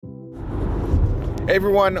Hey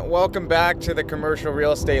everyone, welcome back to the Commercial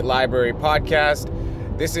Real Estate Library podcast.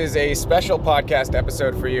 This is a special podcast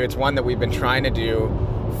episode for you. It's one that we've been trying to do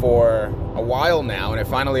for a while now, and it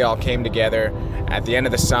finally all came together at the end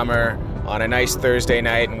of the summer on a nice Thursday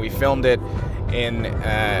night, and we filmed it in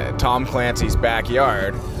Tom Clancy's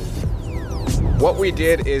backyard. What we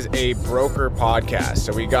did is a broker podcast.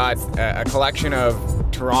 So we got a collection of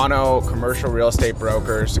Toronto commercial real estate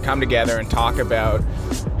brokers to come together and talk about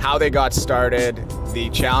how they got started, the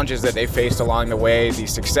challenges that they faced along the way, the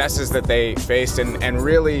successes that they faced, and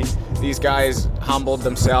really these guys humbled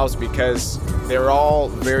themselves because they're all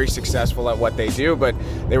very successful at what they do, but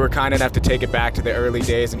they were kind enough to take it back to the early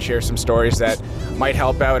days and share some stories that might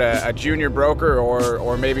help out a junior broker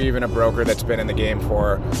or maybe even a broker that's been in the game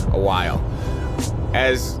for a while.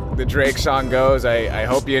 As the Drake song goes, I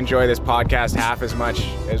hope you enjoy this podcast half as much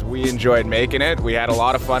as we enjoyed making it. We had a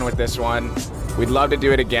lot of fun with this one. We'd love to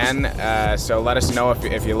do it again, so let us know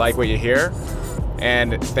if you like what you hear.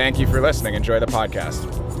 And thank you for listening. Enjoy the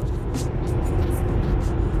podcast.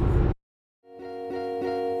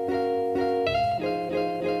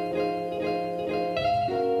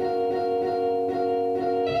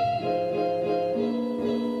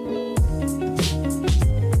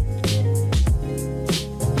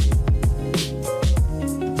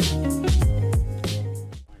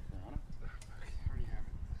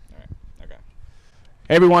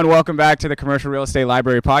 Hey everyone, welcome back to the Commercial Real Estate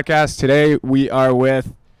Library podcast. Today we are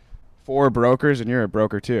with 4 brokers, and you're a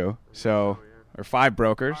broker too. So, or 5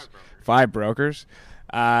 brokers. 5 brokers.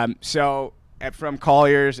 From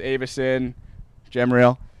Colliers, Avison,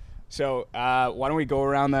 Gemreal. So why don't we go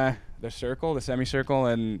around the circle, the semicircle,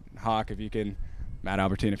 and Hawk, if you can, Matt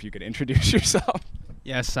Albertine, if you could introduce yourself.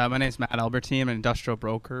 Yes, my name is Matt Albertine. I'm an industrial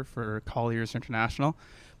broker for Colliers International.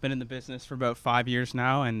 Been in the business for about 5 years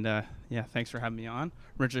now, and thanks for having me on.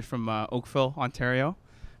 Originally from Oakville, Ontario,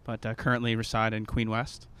 but currently reside in Queen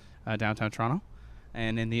West, downtown Toronto,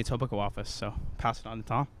 and in the Etobicoke office. So pass it on to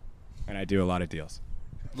Tom. And I do a lot of deals.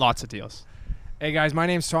 Lots of deals. Hey guys, my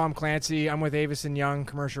name's Tom Clancy. I'm with Avison Young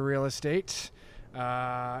Commercial Real Estate.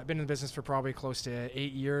 I've been in the business for probably close to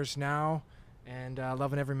 8 years now, and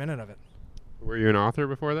loving every minute of it. Were you an author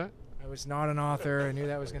before that? I was not an author. I knew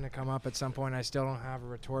that was going to come up at some point. I still don't have a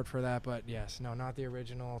retort for that, but yes, no, not the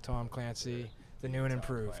original Tom Clancy, the new and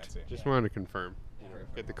improved. Just wanted to confirm.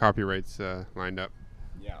 Get the copyrights lined up.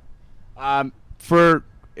 Yeah. For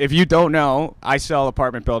if you don't know, I sell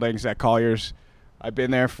apartment buildings at Colliers. I've been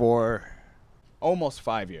there for almost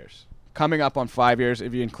 5 years. Coming up on 5 years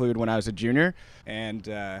if you include when I was a junior. And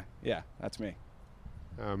that's me.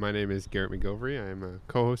 My name is Garrett McGilvery. I'm a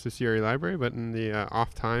co-host of CRE Library, but in the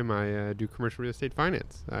off time, I do commercial real estate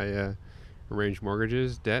finance. I arrange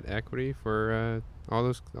mortgages, debt, equity for all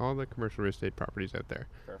the commercial real estate properties out there.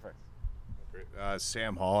 Perfect.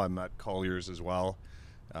 Sam Hall. I'm at Colliers as well.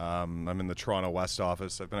 I'm in the Toronto West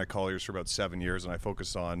office. I've been at Colliers for about 7 years, and I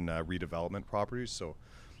focus on redevelopment properties, so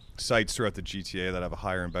sites throughout the GTA that have a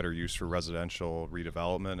higher and better use for residential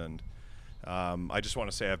redevelopment. And I just want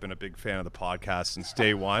to say I've been a big fan of the podcast since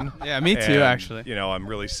day one. Yeah, me too, actually. You know, I'm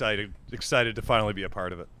really excited to finally be a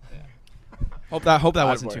part of it. Yeah. Hope that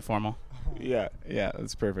wasn't too formal. Yeah,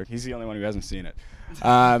 that's perfect. He's the only one who hasn't seen it.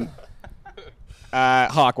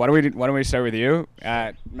 Hawk, why don't we start with you?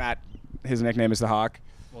 Matt, his nickname is the Hawk.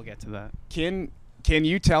 We'll get to that. Can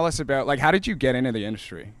you tell us about how did you get into the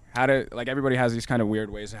industry? Everybody has these kind of weird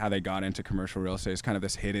ways of how they got into commercial real estate. It's kind of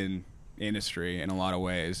this hidden industry in a lot of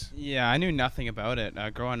ways. Yeah, I knew nothing about it.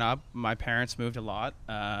 Growing up, my parents moved a lot,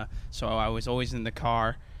 so I was always in the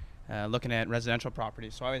car looking at residential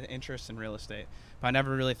properties, so I was interested in real estate, but I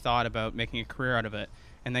never really thought about making a career out of it.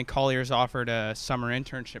 And then Colliers offered a summer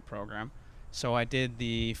internship program, so I did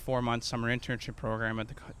the 4-month summer internship program at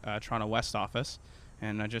the Toronto West office,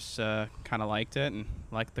 and I just kind of liked it and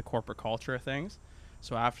liked the corporate culture of things.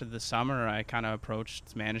 So after the summer, I kind of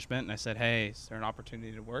approached management and I said, hey, is there an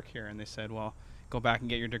opportunity to work here? And they said, well, go back and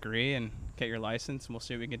get your degree and get your license and we'll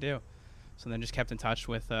see what we can do. So then just kept in touch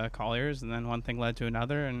with Colliers, and then one thing led to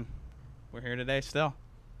another, and we're here today still,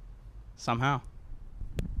 somehow.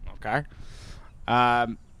 Okay. I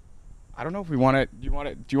don't know if we want to, do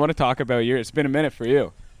you want to talk about it's been a minute for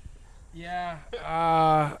you. Yeah.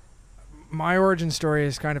 My origin story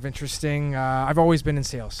is kind of interesting. I've always been in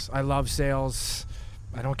sales. I love sales.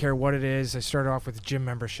 I don't care what it is. I started off with gym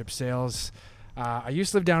membership sales. I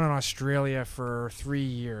used to live down in Australia for 3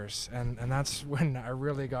 years, and that's when I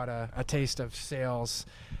really got a taste of sales,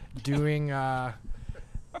 doing and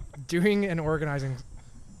organizing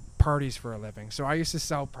parties for a living. So I used to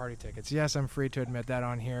sell party tickets. Yes, I'm free to admit that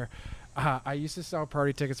on here. I used to sell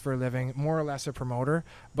party tickets for a living, more or less a promoter,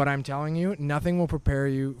 but I'm telling you, nothing will prepare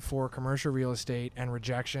you for commercial real estate and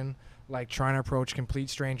rejection like trying to approach complete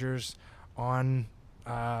strangers on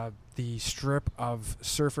the strip of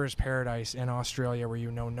Surfers Paradise in Australia where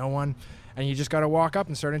you know no one, and you just got to walk up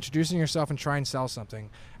and start introducing yourself and try and sell something.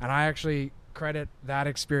 And I actually credit that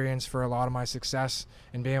experience for a lot of my success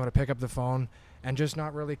in being able to pick up the phone and just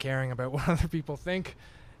not really caring about what other people think,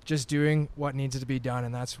 just doing what needs to be done.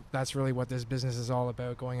 And that's really what this business is all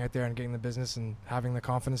about, going out there and getting the business and having the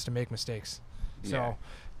confidence to make mistakes. So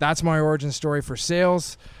that's my origin story for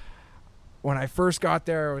sales. When I first got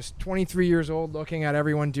there, I was 23 years old looking at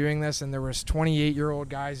everyone doing this, and there was 28-year-old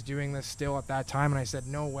guys doing this still at that time. And I said,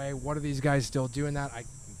 no way, what are these guys still doing that? I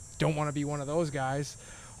don't want to be one of those guys.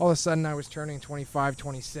 All of a sudden, I was turning 25,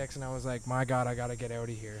 26, and I was like, my God, I got to get out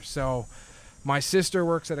of here. So my sister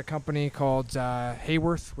works at a company called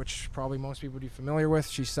Hayworth, which probably most people would be familiar with.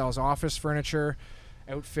 She sells office furniture,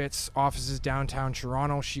 outfits offices downtown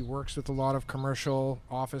Toronto. She works with a lot of commercial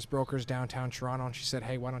office brokers downtown Toronto, and she said,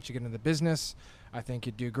 hey, why don't you get into the business? I think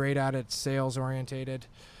you'd do great at it, sales orientated.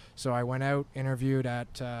 So I went out, interviewed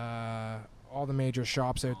at all the major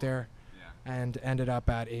shops out there, and ended up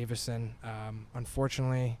at Avison.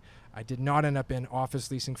 Unfortunately, I did not end up in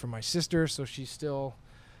office leasing for my sister, so she still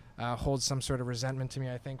holds some sort of resentment to me,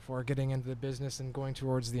 I think, for getting into the business and going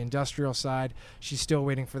towards the industrial side. She's still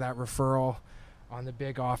waiting for that referral on the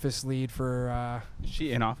big office lead for... Is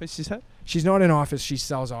she in office, you said? She's not in office. She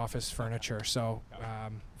sells office furniture. So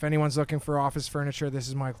if anyone's looking for office furniture, this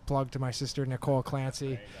is my plug to my sister, Nicole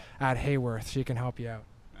Clancy, at Hayworth. She can help you out.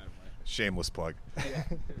 Shameless plug.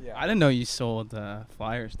 I didn't know you sold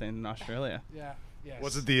flyers in Australia. Yeah. Yes.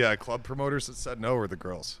 Was it the club promoters that said no, or the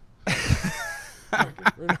girls?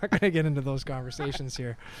 We're not going to get into those conversations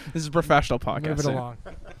here. This is a professional podcast. Move it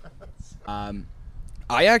along.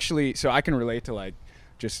 I actually, so I can relate to like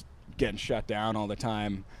just getting shut down all the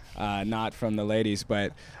time, not from the ladies,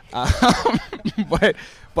 but but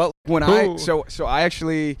when I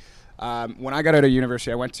actually when I got out of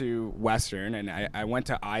university, I went to Western and I went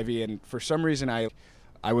to Ivy, and for some reason I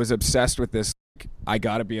was obsessed with this. I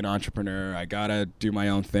gotta be an entrepreneur. I gotta do my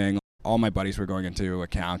own thing. All my buddies were going into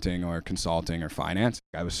accounting or consulting or finance.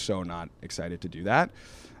 I was so not excited to do that.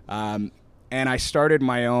 And I started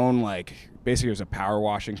my own, like, basically it was a power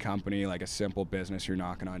washing company, like a simple business. You're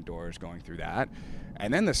knocking on doors, going through that.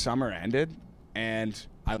 And then the summer ended, and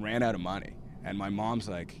I ran out of money. And my mom's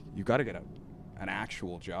like, you got to get an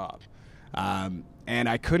actual job. And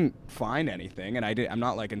I couldn't find anything, and I'm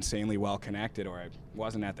not, like, insanely well connected, or I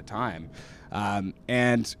wasn't at the time.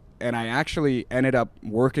 And I actually ended up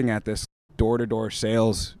working at this door-to-door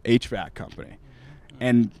sales HVAC company.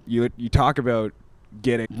 And you talk about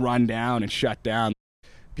getting run down and shut down.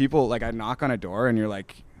 People, like, I knock on a door and you're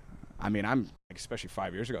like, I mean, I'm, like, especially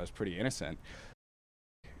 5 years ago, I was pretty innocent.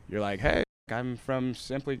 You're like, hey, I'm from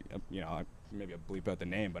Simply, maybe I'll bleep out the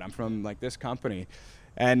name, but I'm from, like, this company.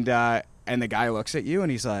 And the guy looks at you and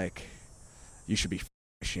he's like, you should be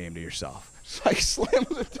ashamed of yourself. It's like, slam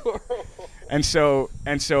the door. And so,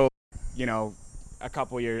 a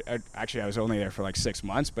couple years, actually I was only there for like 6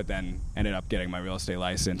 months, but then ended up getting my real estate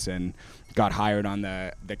license and got hired on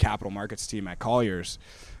the capital markets team at Colliers.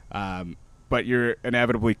 But you're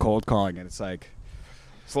inevitably cold calling, and it's like,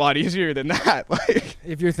 it's a lot easier than that. Like,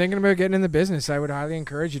 if you're thinking about getting in the business, I would highly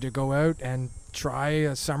encourage you to go out and try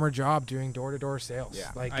a summer job doing door-to-door sales.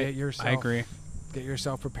 Yeah. Like, I agree. Get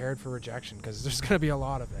yourself prepared for rejection, because there's going to be a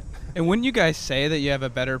lot of it. And wouldn't you guys say that you have a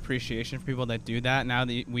better appreciation for people that do that now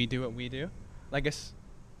that we do what we do? Like,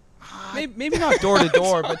 maybe not door to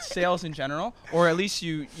door, but sales in general, or at least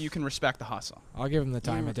you can respect the hustle. I'll give them the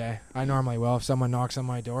time of day. I normally will. If someone knocks on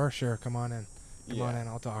my door, sure, come on in. Come on in.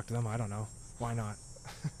 I'll talk to them. I don't know. Why not?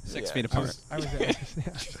 6 feet apart. I was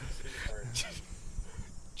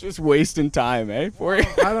just wasting time, eh? For you.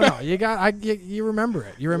 I don't know. You remember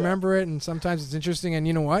it. You remember it, and sometimes it's interesting. And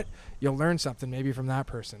you know what? You'll learn something maybe from that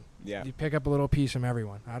person. Yeah. You pick up a little piece from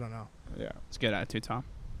everyone. I don't know. Yeah. It's a good attitude, Tom.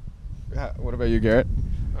 What about you, Garrett?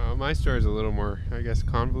 My story is a little more, I guess,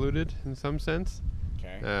 convoluted in some sense.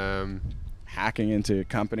 Okay. Hacking into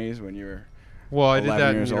companies when you were Well, I did 11 that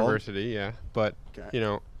in years old? university, yeah. But,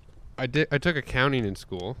 Okay. I took accounting in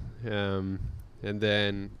school, and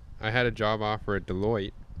then I had a job offer at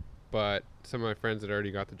Deloitte, but some of my friends that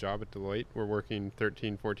already got the job at Deloitte were working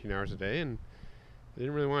 13, 14 hours a day, and they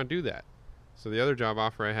didn't really want to do that. So the other job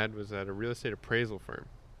offer I had was at a real estate appraisal firm.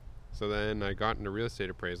 So then I got into real estate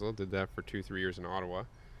appraisal, did that for 2-3 years in Ottawa,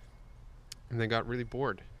 and then got really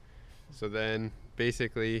bored. So then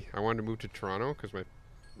basically I wanted to move to Toronto because my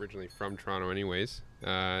originally from Toronto anyways.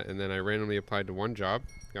 And then I randomly applied to one job,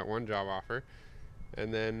 got one job offer,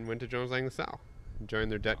 and then went to Jones Lang LaSalle,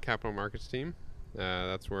 joined their debt capital markets team.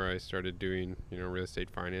 That's where I started doing, real estate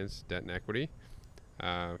finance, debt and equity.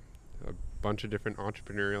 A bunch of different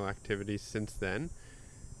entrepreneurial activities since then,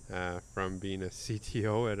 from being a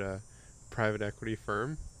CTO at a private equity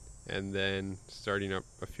firm, and then starting up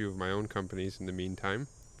a few of my own companies in the meantime,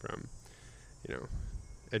 from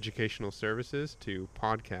educational services to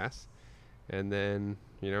podcasts, and then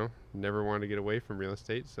never wanted to get away from real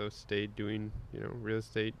estate, so stayed doing real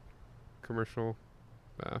estate commercial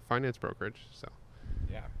finance brokerage. So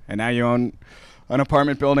yeah, and now you own an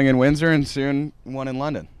apartment building in Windsor and soon one in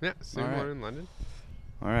London. Yeah, soon one in London.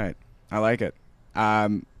 All right, I like it.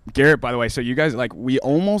 Garrett, by the way, so you guys, we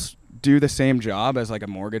almost do the same job as a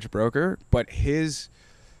mortgage broker, but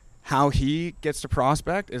how he gets to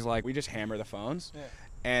prospect is we just hammer the phones. Yeah.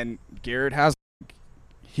 And Garrett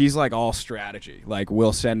he's all strategy.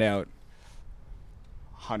 We'll send out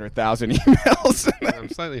 100,000 emails. I'm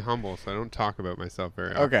slightly humble, so I don't talk about myself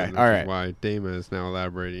very often. Okay, all right. Why Dama is now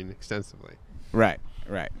elaborating extensively. Right.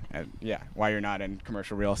 And why you're not in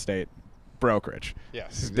commercial real estate brokerage. Yes,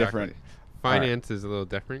 it's exactly. Different. Finance is a little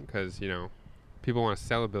different because, people want to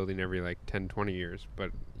sell a building every 10, 20 years,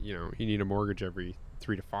 but, you need a mortgage every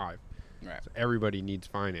 3 to 5. Right. So everybody needs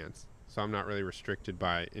finance. So I'm not really restricted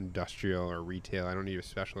by industrial or retail. I don't need a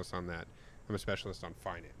specialist on that. I'm a specialist on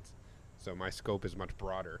finance. So my scope is much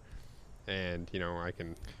broader. And, I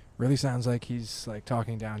can... Really sounds like he's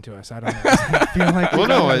talking down to us. I don't know. I feel like well,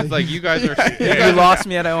 no, it's you guys are... You lost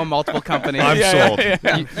me at I own multiple companies. I'm sold.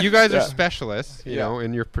 You guys are specialists, you know,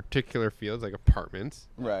 in your particular fields, like apartments.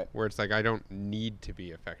 Right. Where it's I don't need to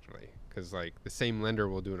be effectively. Because, the same lender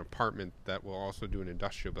will do an apartment that will also do an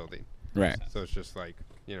industrial building. Right. So it's just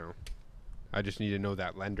I just need to know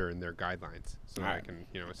that lender and their guidelines so that I can,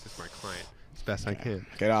 assist my client as best I can.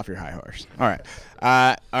 Get off your high horse. All right.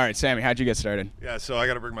 All right, Sammy, how'd you get started? Yeah, so I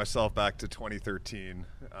got to bring myself back to 2013.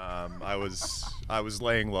 I was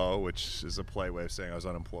laying low, which is a polite way of saying I was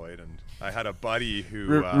unemployed, and I had a buddy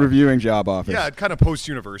who reviewing job offers. Yeah, kind of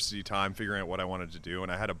post-university time, figuring out what I wanted to do,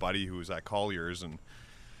 and I had a buddy who was at Colliers, and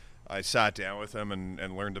I sat down with him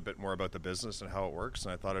and learned a bit more about the business and how it works,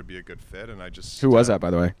 and I thought it'd be a good fit, and I just... Who was that,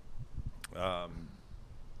 by the way? I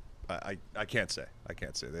can't say.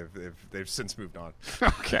 They've since moved on.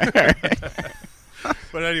 Okay.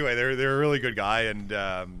 But anyway, they're a really good guy, and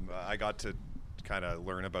I got to kind of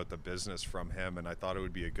learn about the business from him, and I thought it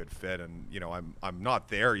would be a good fit. And I'm not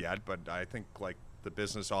there yet, but I think the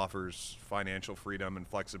business offers financial freedom and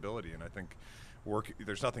flexibility, and I think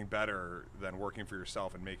there's nothing better than working for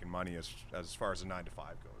yourself and making money as far as a 9 to 5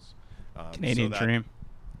 goes. Canadian dream.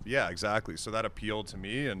 Yeah, exactly. So that appealed to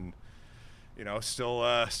me, and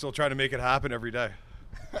still trying to make it happen every day.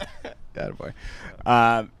 Attaboy.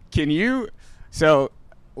 Can you? So,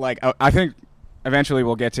 I think eventually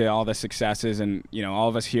we'll get to all the successes, and all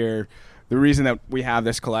of us here. The reason that we have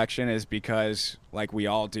this collection is because we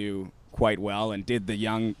all do quite well and did the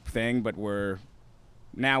young thing, but we're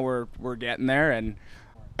getting there, and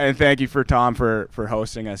thank you for Tom for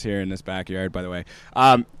hosting us here in this backyard, by the way.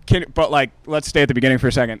 Let's stay at the beginning for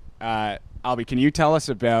a second. Albie, can you tell us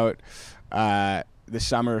about the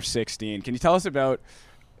summer of 16? Can you tell us about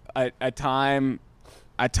a time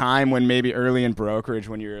when maybe early in brokerage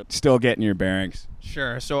when you're still getting your bearings?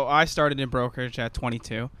 Sure. So I started in brokerage at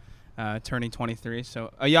 22, turning 23.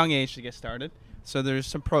 So a young age to get started. So there's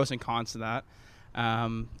some pros and cons to that.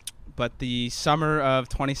 But the summer of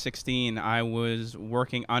 2016, I was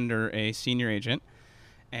working under a senior agent,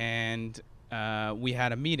 and we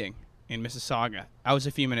had a meeting in Mississauga. I was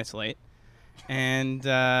a few minutes late, and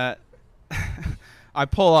I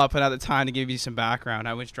pull up, and at the time, to give you some background,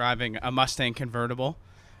 I was driving a Mustang convertible,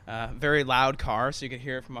 very loud car, so you could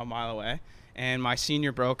hear it from a mile away. And my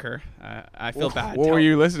senior broker, I feel bad. What were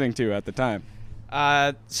you listening to at the time?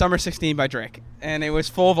 Summer 16 by Drake, and it was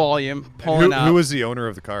full volume, pulling up. Who was the owner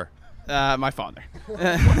of the car? My father.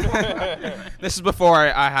 This is before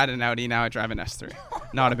I had an Audi. Now I drive an S3.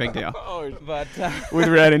 Not a big deal. But with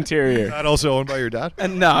red interior. Is that also owned by your dad?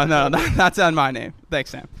 No, that's on my name. Thanks,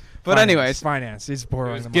 Sam. But anyways, finance. He's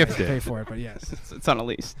borrowing the money to pay for it, but yes, it's on a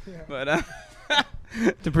lease. Yeah. But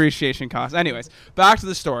depreciation costs. Anyways, back to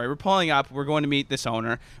the story. We're pulling up. We're going to meet this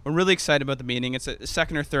owner. We're really excited about the meeting. It's a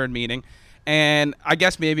second or third meeting, and I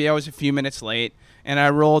guess maybe I was a few minutes late. And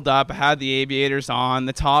I rolled up. I had the aviators on,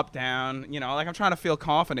 the top down. I'm trying to feel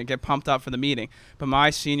confident, get pumped up for the meeting. But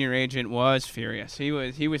my senior agent was furious.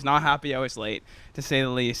 He was not happy I was late, to say the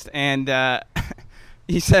least. And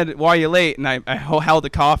he said, "Why are you late?" And I held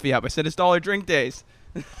the coffee up. I said, "It's dollar drink days."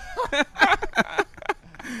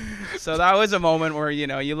 So that was a moment where,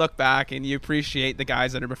 you look back and you appreciate the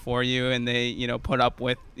guys that are before you, and they, put up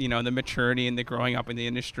with, the maturity and the growing up in the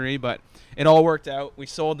industry. But it all worked out. We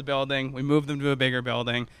sold the building. We moved them to a bigger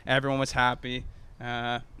building. Everyone was happy.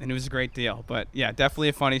 And it was a great deal. But, yeah, definitely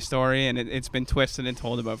a funny story, and it's been twisted and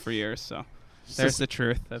told about for years. So there's the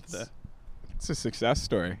truth of the... It's a success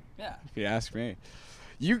story. Yeah. If you ask me.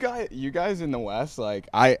 You guys in the West, like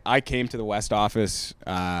I came to the West office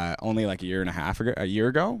only like a year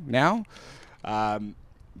ago now,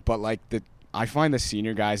 but like I find the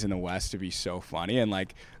senior guys in the West to be so funny, and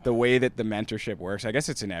like the way that the mentorship works. I guess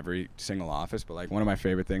it's in every single office, but like one of my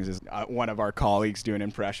favorite things is one of our colleagues do an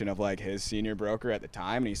impression of like his senior broker at the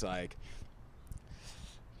time, and he's like,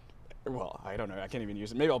 well, I don't know, I can't even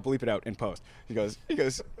use it. Maybe I'll bleep it out in post. He goes.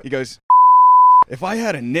 If I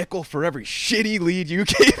had a nickel for every shitty lead you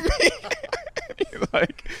gave me,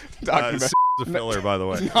 like talking about the filler, by the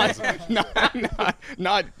way.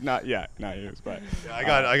 not yet, not yours, but yeah,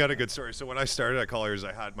 I got a good story. So when I started at Colliers,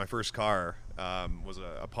 I had my first car was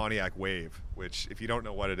a Pontiac Wave, which if you don't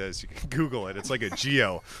know what it is, you can Google it. It's like a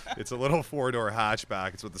Geo. It's a little 4-door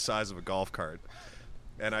hatchback. It's with the size of a golf cart.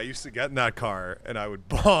 And I used to get in that car, and I would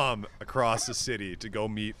bomb across the city to go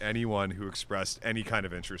meet anyone who expressed any kind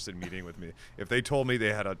of interest in meeting with me. If they told me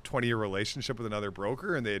they had a 20-year relationship with another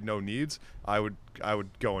broker and they had no needs, I would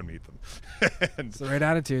go and meet them. It's the right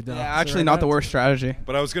attitude, though. Yeah, actually not the worst strategy.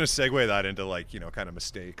 But I was going to segue that into like, kind of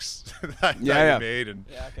mistakes that you made, and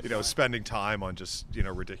spending time on just,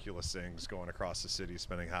 ridiculous things, going across the city,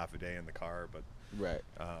 spending half a day in the car. But right.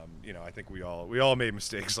 I think we all made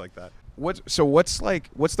mistakes like that. What's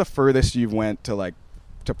the furthest you've went to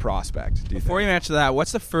prospect? Before you answer that,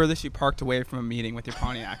 what's the furthest you parked away from a meeting with your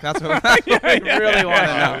Pontiac? That's what I really want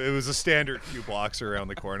to know. It was a standard few blocks around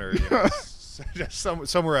the corner, just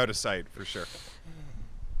somewhere out of sight for sure.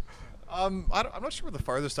 I'm not sure where the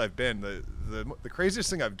farthest I've been. The craziest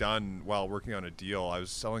thing I've done while working on a deal, I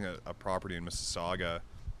was selling a property in Mississauga,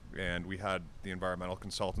 and we had the environmental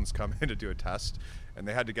consultants come in to do a test, and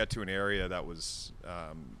they had to get to an area that was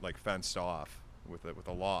fenced off with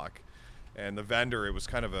a lock. And the vendor, it was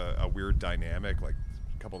kind of a weird dynamic. Like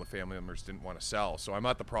a couple of the family members didn't want to sell, so I'm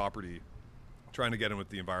at the property trying to get in with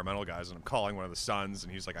the environmental guys, and I'm calling one of the sons,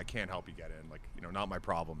 and he's like, "I can't help you get in. Like, not my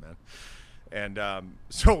problem, man." And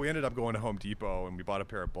so we ended up going to Home Depot, and we bought a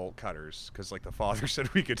pair of bolt cutters because the father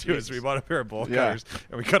said we could do it. So we bought a pair of bolt cutters,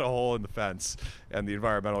 and we cut a hole in the fence, and the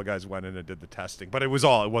environmental guys went in and did the testing. But it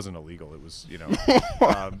wasn't illegal. It was, the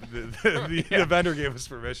vendor gave us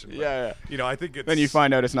permission. But, I think it's... Then you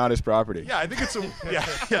find out it's not his property. Yeah, I think it's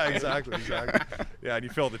exactly. Yeah, and you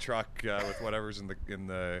fill the truck with whatever's in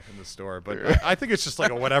the store. But I think it's just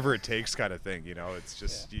like a whatever it takes kind of thing. It's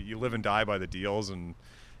just you live and die by the deals, and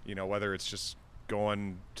whether it's just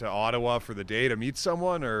going to Ottawa for the day to meet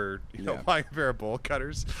someone, or buying a pair of bolt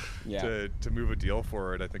cutters to move a deal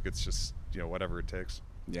forward. I think it's just whatever it takes.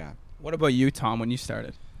 Yeah. What about you, Tom, when you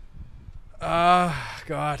started?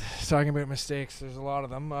 God, talking about mistakes, there's a lot of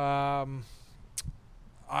them.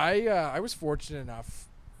 I was fortunate enough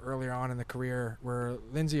earlier on in the career where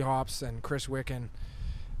Lindsay Hops and Chris Wicken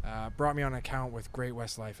brought me on an account with Great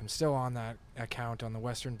West Life. I'm still on that account on the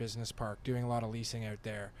Western Business Park, doing a lot of leasing out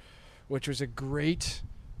there, which was a great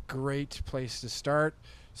place to start,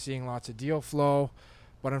 seeing lots of deal flow.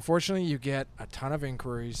 But unfortunately, you get a ton of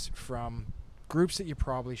inquiries from groups that you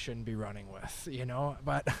probably shouldn't be running with,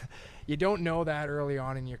 but you don't know that early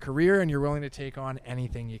on in your career, and you're willing to take on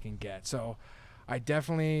anything you can get. So I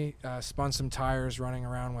definitely spun some tires running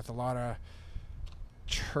around with a lot of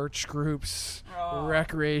church groups,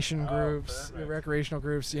 recreational groups,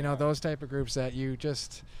 those type of groups that you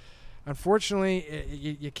just, unfortunately,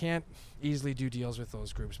 you can't easily do deals with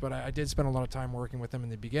those groups. But I did spend a lot of time working with them in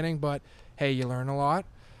the beginning, but hey, you learn a lot.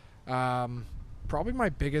 Probably my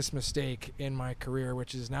biggest mistake in my career,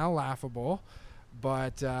 which is now laughable,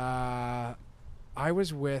 but I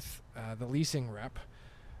was with the leasing rep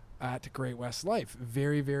at Great West Life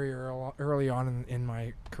very, very early on in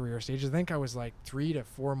my career stage. I think I was like 3 to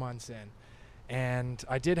 4 months in, and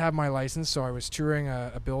I did have my license, so I was touring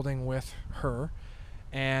a building with her,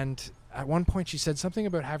 and at one point she said something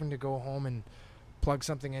about having to go home and plug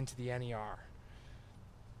something into the NER,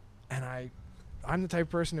 and I'm the type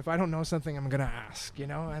of person, if I don't know something, I'm gonna ask,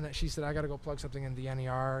 and she said I gotta go plug something in the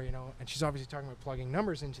NER, and she's obviously talking about plugging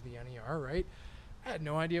numbers into the NER, right? I had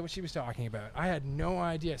no idea what she was talking about. I had no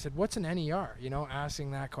idea. I said, what's an NER?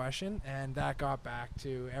 Asking that question. And that got back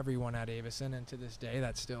to everyone at Avison. And to this day,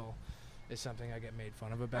 that still is something I get made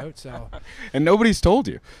fun of about. So And nobody's told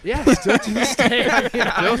you. yeah, still to this day. I mean,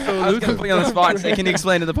 I was going to put you on the spot and say, can you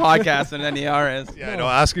explain to the podcast what an NER is? Yeah, no,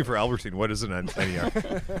 asking for Albertine, what is an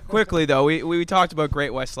NER? Quickly, though, we talked about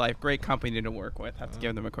Great West Life, great company to work with. Have to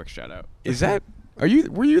give them a quick shout out. Is that? Were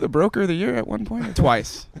you the broker of the year at one point?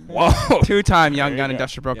 Twice. Whoa. 2-time Young There Gun you go.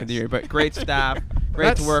 Industrial Broker of the Yes. Year. But great staff, great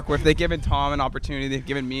That's- to work with. They've given Tom an opportunity. They've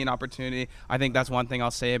given me an opportunity. I think that's one thing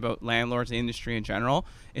I'll say about landlords, the industry in general,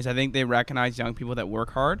 is I think they recognize young people that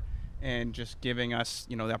work hard, and just giving us,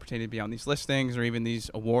 the opportunity to be on these listings or even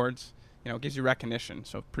these awards, it gives you recognition.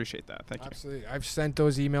 So appreciate that. Thank you. Absolutely. I've sent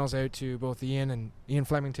those emails out to both Ian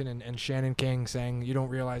Flemington and Shannon King saying you don't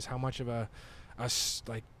realize how much of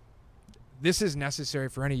this is necessary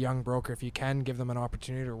for any young broker. If you can give them an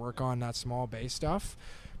opportunity to work on that small base stuff,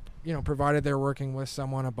 provided they're working with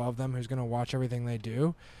someone above them who's going to watch everything they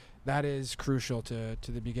do, that is crucial to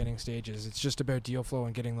the beginning stages. It's just about deal flow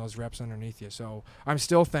and getting those reps underneath you. So I'm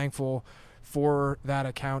still thankful for that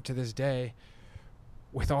account to this day.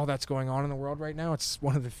 With all that's going on in the world right now, it's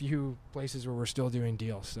one of the few places where we're still doing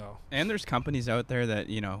deals. So And there's companies out there that,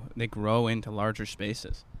 they grow into larger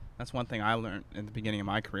spaces. That's one thing I learned at the beginning of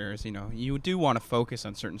my career is, you do want to focus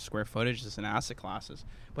on certain square footages and asset classes.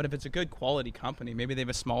 But if it's a good quality company, maybe they have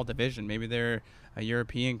a small division. Maybe they're a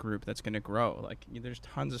European group that's going to grow. Like, there's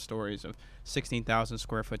tons of stories of 16,000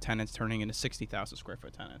 square foot tenants turning into 60,000 square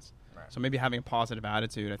foot tenants. Right. So maybe having a positive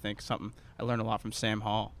attitude, I think something I learned a lot from Sam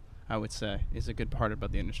Hall, I would say, is a good part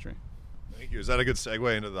about the industry. Thank you. Is that a good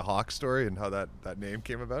segue into the Hawk story and how that name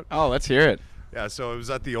came about? Oh, let's hear it. Yeah, so it was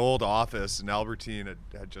at the old office, and Albertine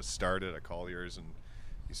had just started at Colliers, and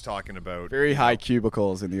he's talking about Very high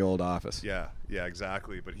cubicles in the old office. Yeah,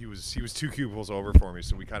 exactly. But he was 2 cubicles over for me,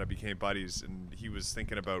 so we kind of became buddies. And he was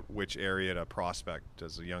thinking about which area to prospect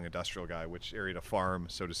as a young industrial guy, which area to farm,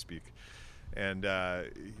 so to speak. And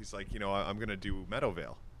he's like, I'm going to do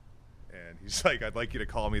Meadowvale. And he's like, I'd like you to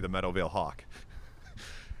call me the Meadowvale Hawk.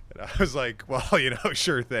 And I was like, well,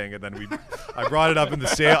 sure thing. And then I brought it up in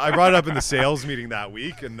the sales meeting that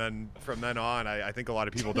week. And then from then on, I think a lot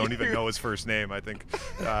of people don't even know his first name. I think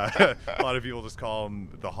a lot of people just call him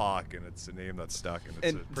the Hawk, and it's a name that's stuck. And it's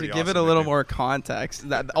And a pretty to give it awesome a little nickname. more context,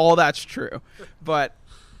 all that's true. But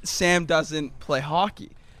Sam doesn't play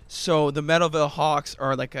hockey. So the Meadowvale Hawks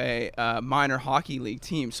are like a minor hockey league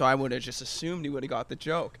team. So I would have just assumed he would have got the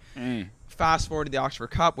joke. Fast forward to the Oxford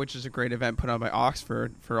Cup, which is a great event put on by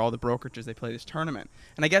Oxford for all the brokerages they play this tournament.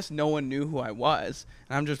 And I guess no one knew who I was.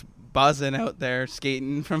 And I'm just buzzing out there,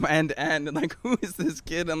 skating from end to end. And like, who is this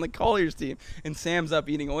kid on the Colliers team? And Sam's up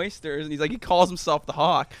eating oysters. And he calls himself the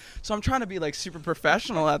Hawk. So I'm trying to be like super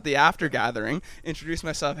professional at the after gathering, introduce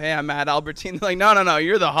myself. Hey, I'm Matt Albertine. They're like, no,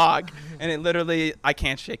 you're the Hawk. And it literally, I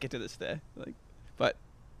can't shake it to this day. But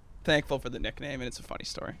thankful for the nickname. And it's a funny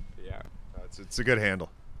story. Yeah. It's a good handle.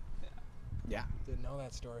 Yeah. didn't know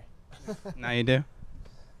that story. Now you do.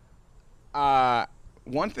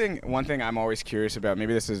 One thing I'm always curious about.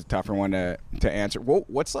 Maybe this is a tougher one to answer.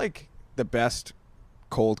 What's like the best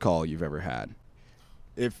cold call you've ever had?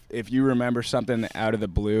 If you remember something out of the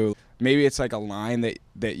blue, maybe it's like a line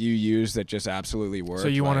that you use that just absolutely works. So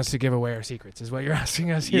you want like- us to give away our secrets, is what you're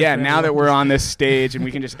asking us here? Yeah. for Now that everyone? we're on this stage and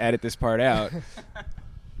we can just edit this part out.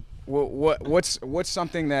 What's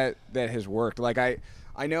something that has worked? Like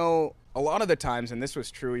I know a lot of the times, and this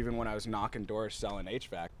was true even when I was knocking doors selling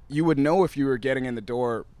HVAC, you would know if you were getting in the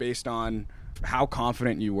door based on how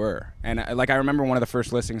confident you were. And I remember one of the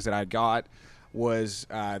first listings that I got was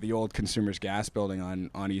the old Consumers Gas building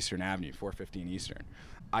on Eastern Avenue, 415 Eastern.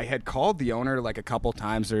 I had called the owner like a couple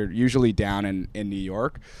times. They're usually down in New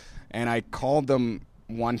York. And I called them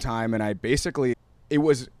one time, and I basically, it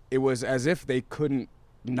was as if they couldn't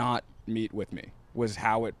not meet with me, was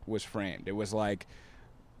how it was framed. It was like,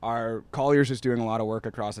 our Colliers is doing a lot of work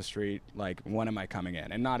across the street. Like, when am I coming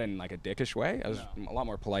in? And not in like a dickish way. I was a lot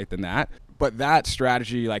more polite than that. But that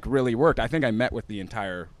strategy like really worked. I think I met with the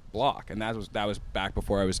entire block, and that was back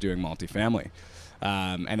before I was doing multifamily.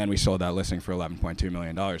 And then we sold that listing for $11.2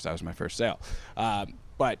 million. That was my first sale.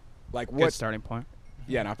 But like, Good what? starting point.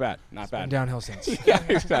 Yeah, not bad. Not Been bad. downhill since. Yeah,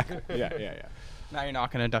 exactly. Yeah. Now you're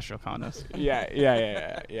knocking industrial condos.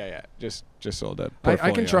 Yeah. Just sold it.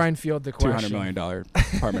 I can try and field the question. $200 million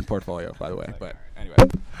apartment portfolio, by the way. But anyway.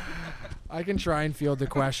 I can try and field the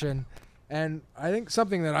question. And I think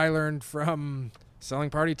something that I learned from selling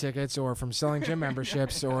party tickets or from selling gym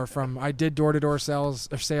memberships or from, I did door-to-door sales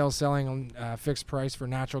selling fixed price for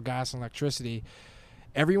natural gas and electricity.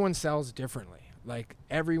 Everyone sells differently. Like,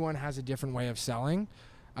 everyone has a different way of selling.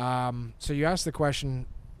 So you asked the question,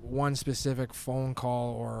 one specific phone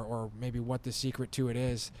call or maybe what the secret to it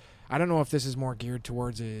is. I don't know if this is more geared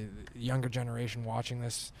towards a younger generation watching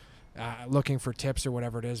this, looking for tips or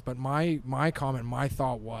whatever it is, but my comment, my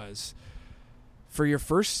thought was, for your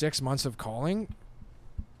first 6 months of calling,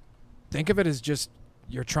 think of it as just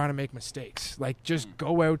you're trying to make mistakes. Like, just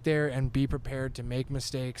go out there and be prepared to make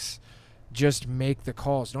mistakes. Just make the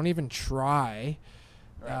calls. Don't even try.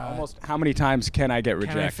 Almost how many times can I get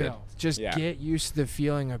rejected? Can I fail? Just get used to the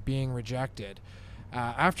feeling of being rejected.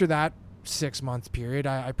 After that 6 month period,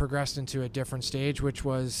 I progressed into a different stage, which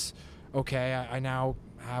was, okay, I now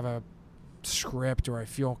have a script, or I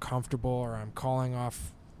feel comfortable, or I'm calling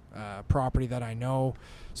off property that I know.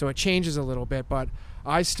 So it changes a little bit, but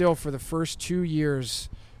I still, for the first 2 years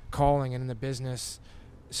calling and in the business,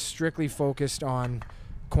 strictly focused on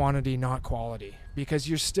quantity, not quality, because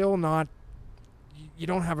you're still not, you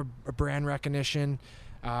don't have a brand recognition.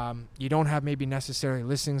 You don't have maybe necessarily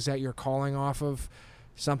listings that you're calling off of.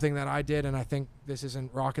 Something that I did, and I think this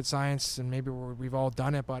isn't rocket science, and maybe we've all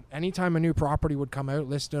done it, but anytime a new property would come out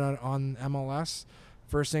listed on MLS,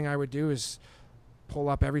 first thing I would do is pull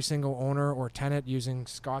up every single owner or tenant using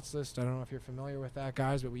Scott's List. I don't know if you're familiar with that,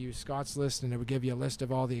 guys, but we use Scott's List, and it would give you a list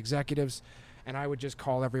of all the executives, and I would just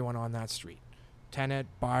call everyone on that street. Tenant,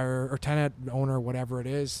 buyer, or tenant, owner, whatever it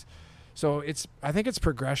is. So I think it's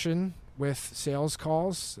progression with sales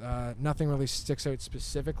calls. Nothing really sticks out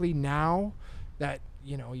specifically now that,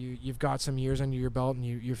 you know, you've got some years under your belt and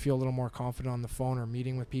you feel a little more confident on the phone or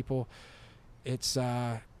meeting with people. It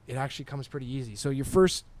actually comes pretty easy. So your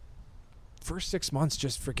first 6 months,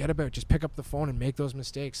 just forget about it. Just pick up the phone and make those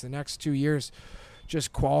mistakes. The next 2 years,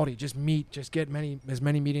 just quality, just get as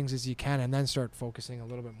many meetings as you can, and then start focusing a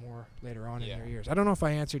little bit more later on in your years. I don't know if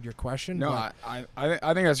I answered your question. No, I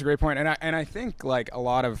think that's a great point, and I think, like, a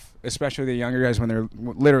lot of, especially the younger guys, when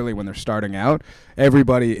they're starting out,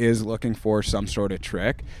 everybody is looking for some sort of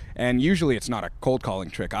trick, and usually it's not a cold calling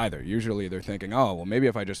trick either. Usually they're thinking, oh, well, maybe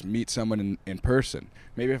if I just meet someone in person,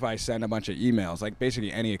 maybe if I send a bunch of emails, like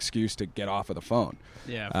basically any excuse to get off of the phone.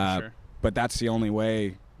 Yeah, for sure. But that's the only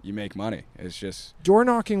way you make money. It's just door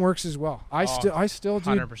knocking works as well. I still do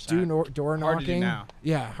 100%. Door knocking. Hard to do now.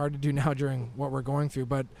 Yeah, hard to do now during what we're going through.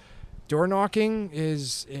 But door knocking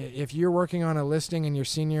is, if you're working on a listing and your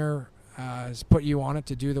senior has put you on it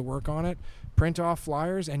to do the work on it, print off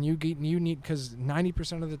flyers, and you need, because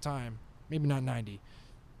 90% of the time, maybe not 90,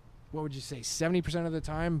 what would you say, 70% of the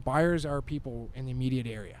time, buyers are people in the immediate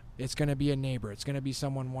area. It's going to be a neighbor. It's going to be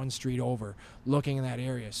someone one street over looking in that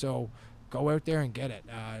area. So go out there and get it.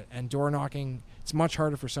 And door knocking, it's much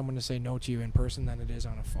harder for someone to say no to you in person than it is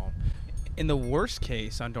on a phone. In the worst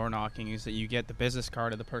case on door knocking is that you get the business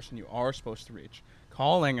card of the person you are supposed to reach.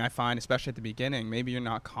 Calling, I find, especially at the beginning, maybe you're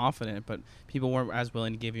not confident, but people weren't as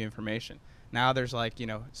willing to give you information. Now there's, like, you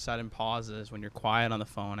know, sudden pauses when you're quiet on the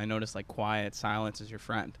phone. I notice, like, quiet silence is your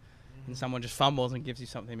friend. And someone just fumbles and gives you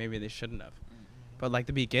something maybe they shouldn't have. But, like,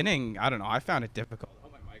 the beginning, I don't know, I found it difficult. Oh,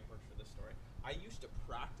 my mic works for this story. I used to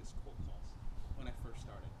practice cold calls when I first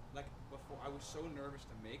started. Like, before, I was so nervous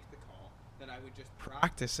to make the call that I would just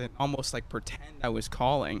practice it, almost like pretend I was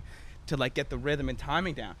calling to, like, get the rhythm and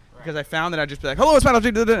timing down. Right. Because I found that I'd just be like, hello, it's Matt,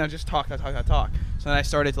 and I just talk. So then I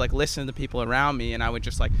started to, like, listen to the people around me, and I would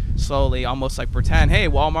just, like, slowly almost, like, pretend, hey,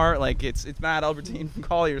 Walmart, like, it's Matt Albertine from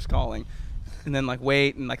Colliers calling. And then, like,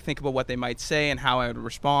 wait and, like, think about what they might say and how I would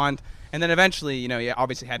respond. And then eventually, you know, you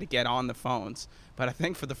obviously had to get on the phones. But I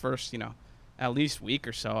think for the first, you know, at least week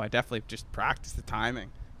or so, I definitely just practiced the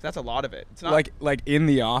timing. That's a lot of it. It's not like in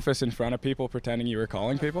the office in front of people pretending you were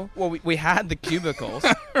calling people? Well, we had the cubicles.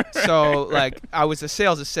 So, like, I was a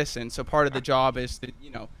sales assistant. So part of the job is to,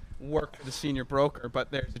 you know, work for the senior broker.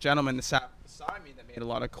 But there's a gentleman that sat beside me that made a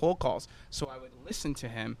lot of cold calls. So I would listen to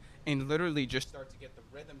him and literally just start to get the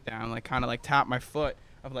rhythm down, like kind of like tap my foot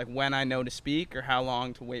of, like, when I know to speak or how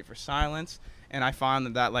long to wait for silence. And I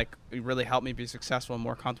found that like it really helped me be successful and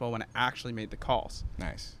more comfortable when I actually made the calls.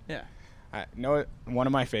 Nice. Yeah. I know one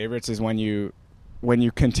of my favorites is when you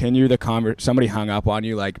continue the somebody hung up on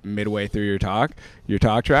you, like, midway through your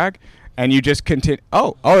talk track, and you just continue.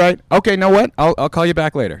 Oh, all right. Okay, know what? I'll call you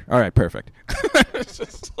back later. All right, perfect. It's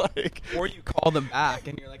just like, or you call them back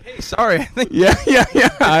and you're like, hey, sorry. I think yeah.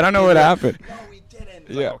 I don't know what happened. No, we didn't.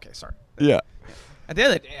 Yeah. Like, okay, sorry. Yeah. At the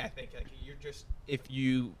end of the day, I think, like, you're just, if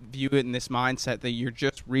you view it in this mindset that you're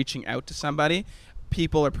just reaching out to somebody,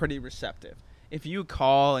 people are pretty receptive. If you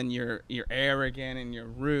call and you're arrogant and you're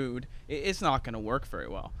rude, it's not going to work very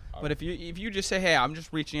well. But if you just say, hey, I'm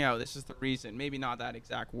just reaching out, this is the reason, maybe not that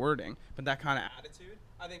exact wording, but that kind of attitude,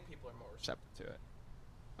 I think people are more receptive to it.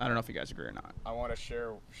 I don't know if you guys agree or not. I want to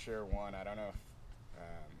share one. I don't know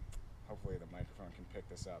if hopefully the microphone can pick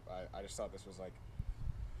this up. I just thought this was like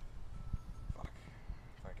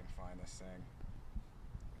if I can find this thing.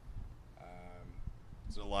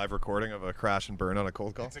 Is it a live recording of a crash and burn on a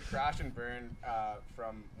cold call? It's a crash and burn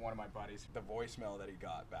from one of my buddies. The voicemail that he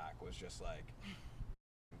got back was just like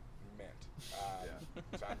mint.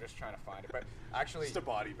 So I'm just trying to find it, but actually, Just a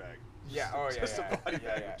body bag. yeah. Oh yeah. Just yeah, a body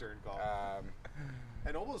yeah, bag yeah. return call.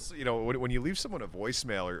 And almost, when you leave someone a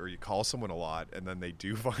voicemail or you call someone a lot and then they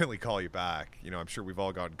do finally call you back, I'm sure we've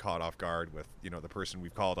all gotten caught off guard with, the person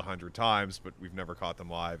we've called 100 times, but we've never caught them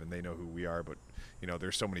live and they know who we are. But,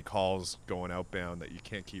 there's so many calls going outbound that you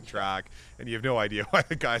can't keep track and you have no idea why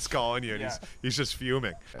the guy's calling you and he's just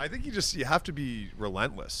fuming. I think you have to be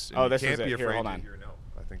relentless. And Oh, you this can't was it. be Here, afraid hold to on. hear no.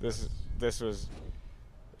 I think This was.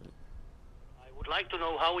 I would like to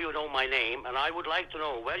know how you know my name, and I would like to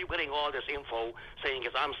know where you're getting all this info saying is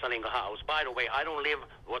I'm selling a house. By the way, I don't live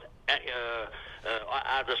what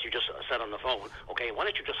address you just said on the phone. Okay, why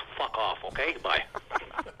don't you just fuck off, okay? Bye.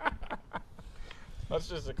 That's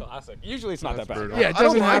just a classic. Usually it's not That's that bad. brutal. Yeah, it I don't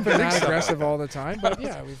doesn't mind happen getting that some. aggressive all the time, but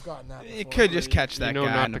yeah, we've gotten that. You before. could just catch that You know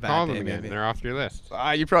guy not on a to bad call day, them again. maybe. They're off your list.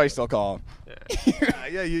 You probably still call him.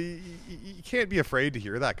 You can't be afraid to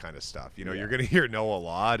hear that kind of stuff. You're going to hear no a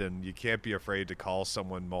lot, and you can't be afraid to call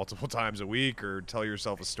someone multiple times a week or tell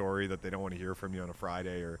yourself a story that they don't want to hear from you on a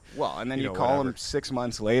Friday or. Well, and then you know, call whatever. them 6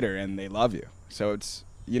 months later and they love you. So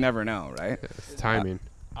you never know, right? It's timing.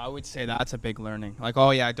 I would say that's a big learning. Like,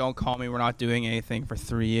 oh yeah, don't call me. We're not doing anything for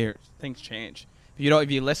 3 years. Things change. If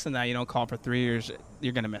you listen to that, you don't call for 3 years,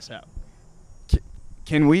 you're gonna miss out.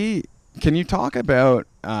 Can you talk about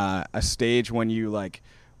a stage when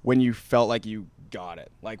you felt like you got it?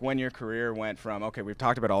 Like when your career went from, okay, we've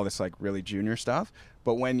talked about all this like really junior stuff,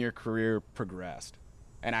 but when your career progressed,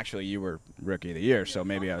 and actually you were rookie of the year, so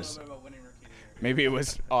maybe it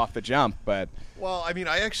was off the jump, but Well, I mean,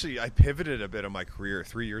 I pivoted a bit of my career.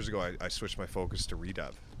 3 years ago, I switched my focus to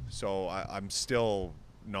redev. So I'm still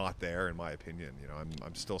not there, in my opinion.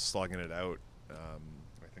 I'm still slugging it out.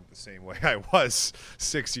 I think the same way I was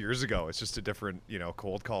 6 years ago. It's just a different,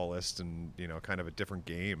 cold call list and, kind of a different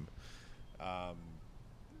game. Why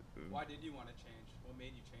did you want to change? What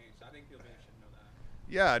made you change? I think people should know that.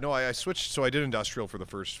 Yeah, no, I switched. So I did industrial for the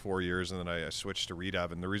first 4 years, and then I switched to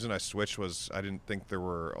redev. And the reason I switched was I didn't think there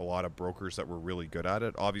were a lot of brokers that were really good at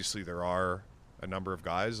it. Obviously, there are a number of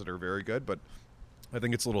guys that are very good, but I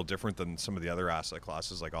think it's a little different than some of the other asset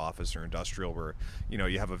classes like office or industrial, where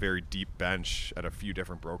you have a very deep bench at a few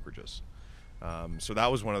different brokerages. So that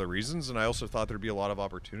was one of the reasons, and I also thought there'd be a lot of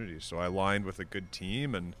opportunities. So I aligned with a good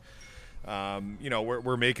team, and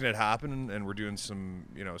we're making it happen, and we're doing some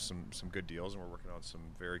good deals, and we're working on some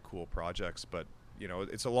very cool projects. But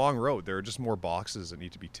it's a long road. There are just more boxes that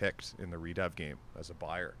need to be ticked in the redev game as a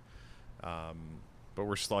buyer. But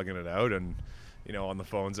we're slugging it out, and on the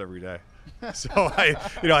phones every day. So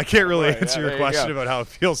I can't really answer your question about how it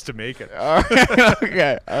feels to make it.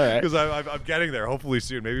 okay, all right. Because I'm getting there. Hopefully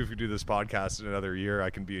soon. Maybe if we do this podcast in another year, I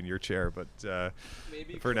can be in your chair. But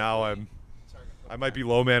for now, I might be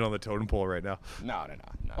low man on the totem pole right now. No.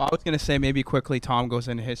 Well, I was gonna say maybe quickly Tom goes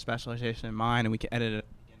into his specialization and mine, and we can edit it at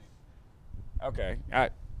the beginning. Okay.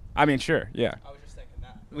 I mean, sure. Yeah. I was just thinking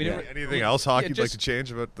that. We didn't. Anything else, Hawk, yeah, you'd like just- to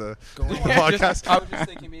change about the Yeah, podcast? I was just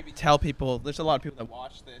thinking maybe tell people. There's a lot of people that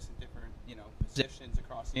watch this in different, positions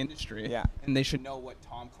across the industry. Yeah. And they should know what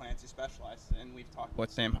Tom Clancy specializes in. We've talked about what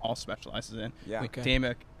Sam Hall specializes in. Yeah. Okay.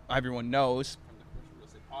 Damick, everyone knows from the Commercial Real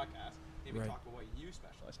Estate Podcast. Maybe Right. talk about what you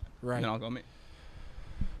specialize in. Right. And then I'll go me.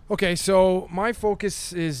 Okay, so my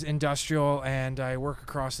focus is industrial, and I work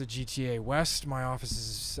across the GTA West. My office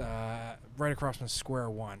is right across from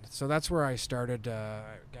Square One. So that's where I started,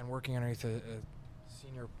 again, working underneath a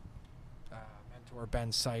senior mentor,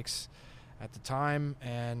 Ben Sykes, at the time,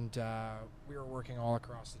 and we were working all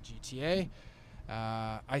across the GTA.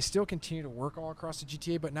 I still continue to work all across the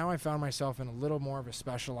GTA, but now I found myself in a little more of a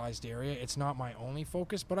specialized area. It's not my only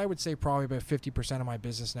focus, but I would say probably about 50% of my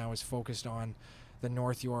business now is focused on the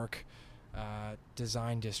North York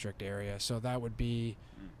design district area. So that would be,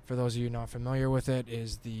 for those of you not familiar with it,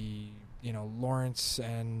 is the Lawrence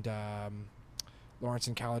and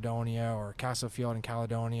Caledonia, or Castlefield and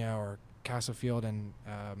Caledonia, or Castlefield and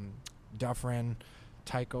Dufferin,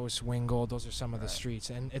 Tycho, Wingle. Those are some of the streets,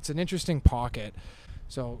 and it's an interesting pocket.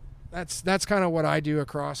 So that's kind of what I do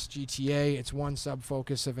across GTA. It's one sub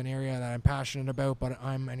focus of an area that I'm passionate about, but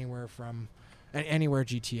I'm anywhere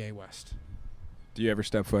GTA West. Do you ever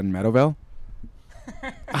step foot in Meadowville?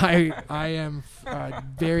 I am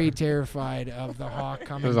very terrified of the hawk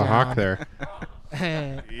coming There's down. a hawk there.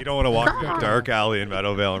 You don't want to walk through a dark alley in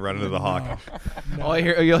Meadowvale and run into the hawk. Oh,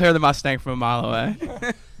 you'll hear the Mustang from a mile away.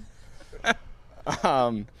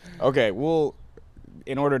 Okay, well,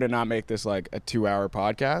 in order to not make this like a 2-hour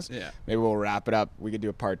podcast, Yeah. maybe we'll wrap it up. We could do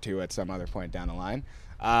a part 2 at some other point down the line.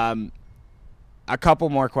 A couple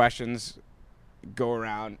more questions, go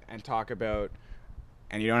around and talk about,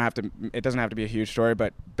 and you don't have to, it doesn't have to be a huge story,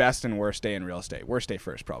 but best and worst day in real estate. Worst day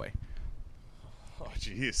first, probably. Oh,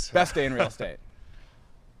 jeez. Best day in real estate.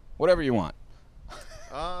 Whatever you want.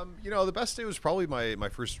 The best day was probably my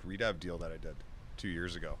first redev deal that I did 2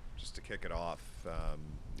 years ago, just to kick it off.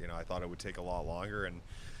 I thought it would take a lot longer, and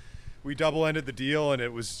we double-ended the deal, and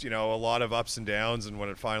it was, a lot of ups and downs, and when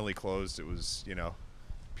it finally closed, it was,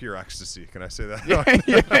 pure ecstasy. Can I say that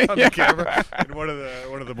on the camera? In one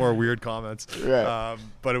of the more weird comments. Right.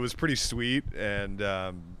 But it was pretty sweet, and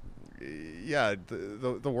the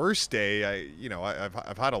worst day,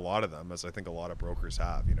 I've had a lot of them, as I think a lot of brokers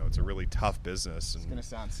have. It's a really tough business. And It's going to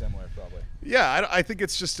sound similar, probably. yeah, I think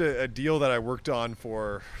it's just a deal that I worked on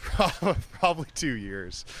for probably 2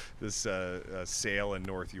 years. This sale in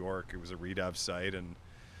North York. It was a redev site, and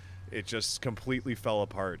it just completely fell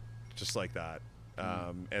apart, just like that.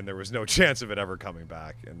 And there was no chance of it ever coming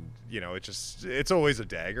back. And it's always a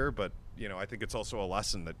dagger, but I think it's also a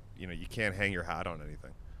lesson that you can't hang your hat on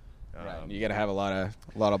anything. Right. You got to have a lot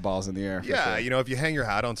of balls in the air. Yeah, for sure. if you hang your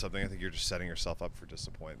hat on something, I think you're just setting yourself up for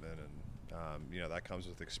disappointment, and that comes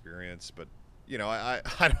with experience. But I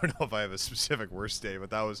don't know if I have a specific worst day, but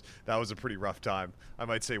that was a pretty rough time. I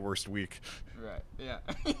might say worst week. Right. Yeah.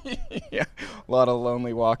 Yeah. A lot of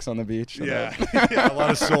lonely walks on the beach. Yeah. Yeah. A lot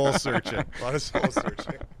of soul searching.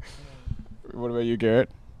 What about you, Garrett?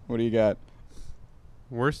 What do you got?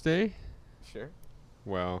 Worst day? Sure.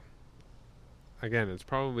 Well, again, it's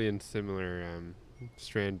probably in similar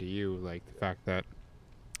strand to you, like the fact that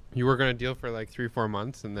you work on a deal for like 3-4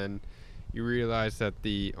 months, and then you realize that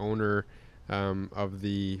the owner of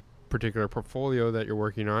the particular portfolio that you're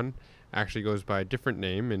working on actually goes by a different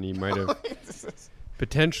name, and he might have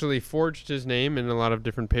potentially forged his name in a lot of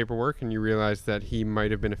different paperwork, and you realize that he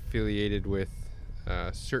might have been affiliated with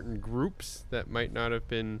certain groups that might not have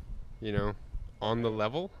been, on the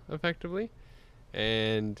level effectively.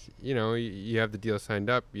 And, you have the deal signed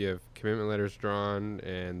up, you have commitment letters drawn,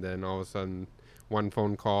 and then all of a sudden one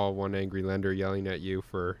phone call, one angry lender yelling at you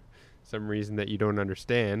for some reason that you don't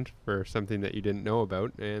understand, for something that you didn't know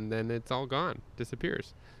about, and then it's all gone,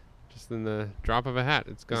 disappears. Just in the drop of a hat,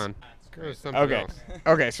 it's gone. Goes something Okay.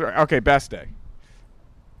 else. Okay, best day.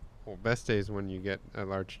 Well, best day is when you get a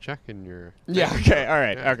large check in your... Yeah, okay, all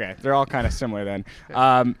right, Yeah. okay. They're all kind of similar then.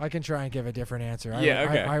 I can try and give a different answer. Yeah,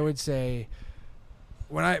 okay. I would say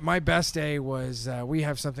my best day was we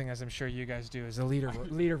have something, as I'm sure you guys do, is a leader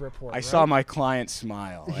report. I right? saw my client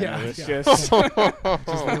smile. And Yeah, it was yeah. just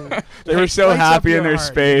they were so Lights up happy in your their heart,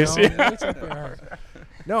 space. you know? Lights up your heart.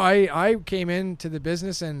 No, I came into the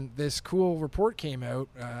business, and this cool report came out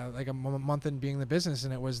like a month in being in the business,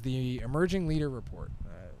 and it was the Emerging Leader Report.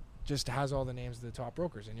 Just has all the names of the top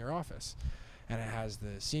brokers in your office, and it has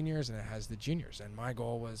the seniors and it has the juniors. And my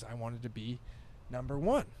goal was I wanted to be number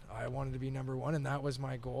one. And that was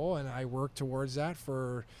my goal, and I worked towards that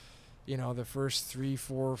for the first 3,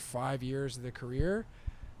 4, 5 years of the career.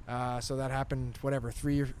 So that happened,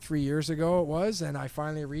 three years ago it was, and I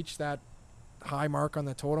finally reached that high mark on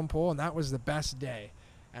the totem pole, and that was the best day.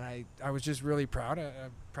 And I was just really proud, a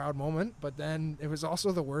proud moment. But then it was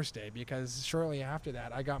also the worst day, because shortly after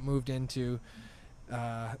that I got moved into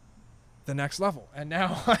the next level, and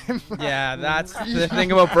now I'm Yeah, that's the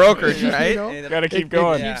thing about brokers, You right? know? Gotta keep it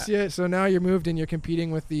going. keeps you, so now you're moved and you're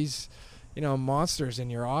competing with these monsters in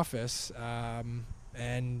your office,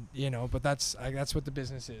 and but that's what the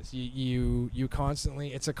business is. You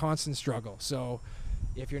constantly, it's a constant struggle. So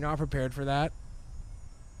if you're not prepared for that,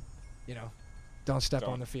 don't step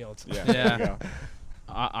on the field. Yeah. Yeah. There you go.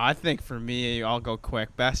 I think for me, I'll go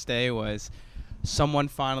quick. Best day was someone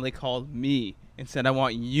finally called me and said, I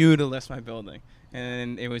want you to list my building.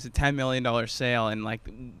 And it was a $10 million sale. And like,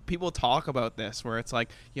 people talk about this where it's like,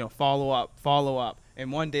 follow up.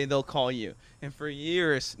 And one day they'll call you. And for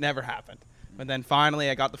years, never happened. But then finally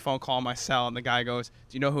I got the phone call on my cell, and the guy goes,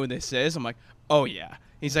 do you know who this is? I'm like, oh yeah.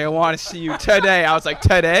 He's like, I want to see you today. I was like,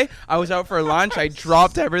 today? I was out for lunch. I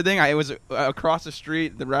dropped everything. It was across the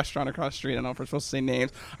street, the restaurant across the street. I don't know if we're supposed to say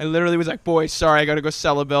names. I literally was like, boys, sorry, I got to go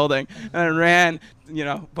sell a building. And I ran,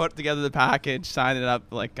 put together the package, signed it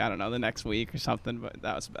up, the next week or something. But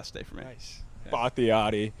that was the best day for me. Nice. Bought the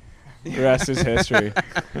Audi. The rest is history.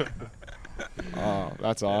 Oh,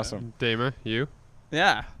 that's awesome. Dama, you?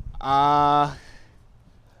 Yeah.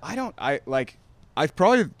 I've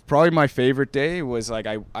probably my favorite day was like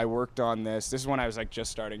I worked on this is when I was like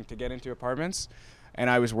just starting to get into apartments, and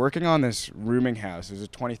I was working on this rooming house. It was a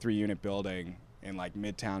 23 unit building in like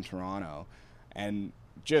midtown Toronto, and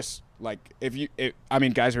just like I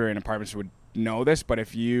mean, guys who are in apartments would know this, but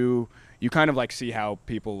if you kind of like see how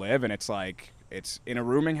people live, and it's like it's in a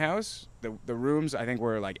rooming house. The rooms I think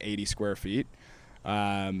were like 80 square feet,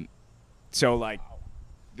 so like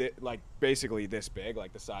basically this big,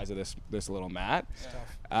 like the size of this little mat.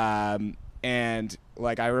 And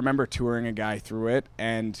like I remember touring a guy through it,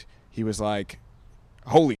 and he was like,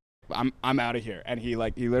 "Holy, I'm out of here!" And he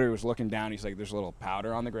literally was looking down. He's like, "There's a little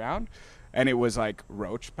powder on the ground," and it was like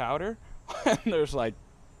roach powder. And there's like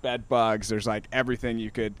bed bugs. There's like everything you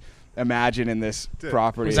could imagine in this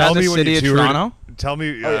property. Was that the city of Toronto? Tell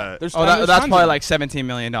me. That's probably like $17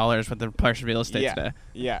 million with the price of real estate today.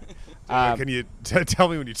 Yeah. Can you tell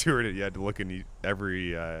me when you toured it? You had to look in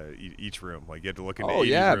each room. Like you had to look into. Oh 80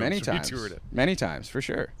 yeah, rooms many when times. You toured it. Many times for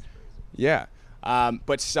sure. Yeah.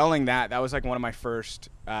 But selling that was like one of my first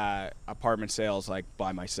apartment sales, like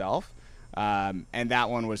by myself. And that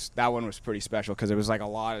one was pretty special because it was like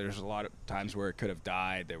there's a lot of times where it could have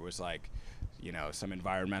died. There was like, some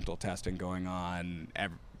environmental testing going on.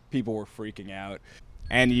 People were freaking out.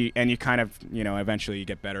 And you kind of, eventually you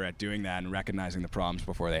get better at doing that and recognizing the problems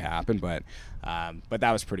before they happen. But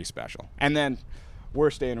that was pretty special. And then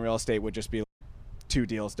worst day in real estate would just be like 2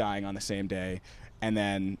 deals dying on the same day. And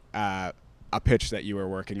then a pitch that you were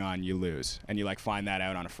working on, you lose. And you like find that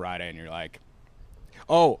out on a Friday and you're like,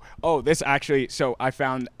 oh, this actually, so I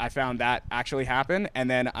found that actually happened.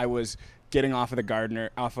 And then I was getting off of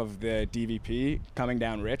the DVP coming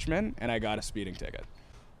down Richmond, and I got a speeding ticket.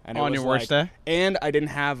 And on your worst day? And I didn't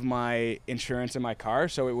have my insurance in my car,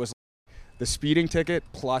 so it was the speeding ticket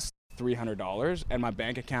plus $300, and my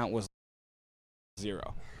bank account was $0.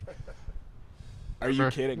 Are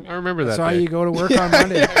you kidding me? I remember that. That's why day. you go to work on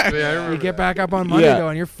Monday. Yeah, you get back up on Monday though,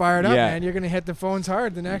 and you're fired up, man. You're gonna hit the phones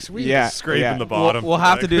hard the next week. Yeah, Scraping the bottom. We'll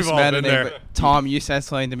have to do We've some all been editing. there. But Tom, you said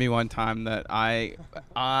something to me one time that I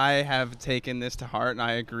have taken this to heart, and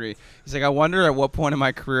I agree. He's like, I wonder at what point in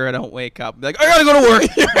my career I don't wake up, be like, I gotta go to work.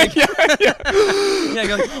 Yeah,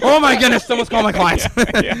 you're like, oh my goodness, someone's calling my clients.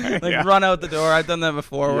 Run out the door. I've done that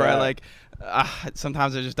before, where I like.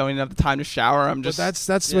 Sometimes I just don't even have the time to shower. But that's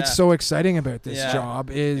what's so exciting about this job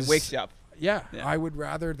is it wakes you up. Yeah, I would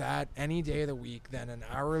rather that any day of the week than an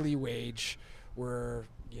hourly wage where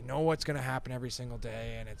you know what's going to happen every single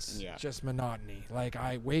day and it's just monotony. Like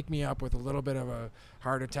wake me up with a little bit of a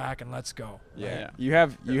heart attack and let's go. Yeah. You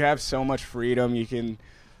have so much freedom. You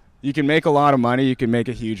can make a lot of money. You can make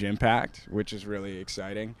a huge impact, which is really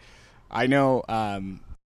exciting. I know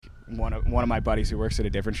one of my buddies who works at a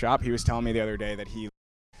different shop, he was telling me the other day that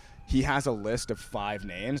he has a list of 5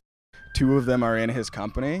 names. 2 of them are in his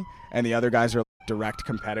company, and the other guys are direct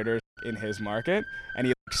competitors in his market, and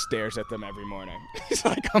he stares at them every morning. He's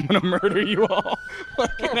like, I'm gonna murder you all.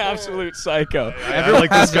 Like an absolute psycho. Everyone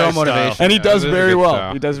like has this guy's their own motivation. And he does this is a very good well.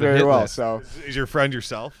 style. He does very well. list. So Is your friend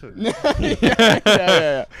yourself?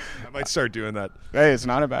 yeah. I might start doing that. Hey, it's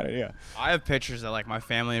not a bad idea. I have pictures of like my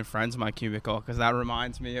family and friends in my cubicle because that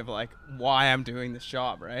reminds me of like why I'm doing this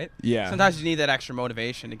job, right? Yeah. Sometimes you need that extra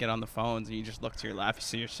motivation to get on the phones and you just look to your left, you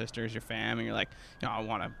see your sisters, your fam, and you're like, I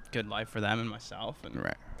want a good life for them and myself, and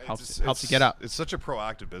helps you get up. It's such a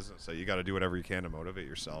proactive business that you got to do whatever you can to motivate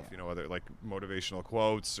yourself. Whether like motivational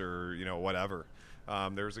quotes or whatever.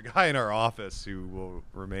 There was a guy in our office who will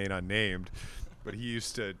remain unnamed, but he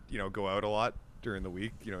used to go out a lot during the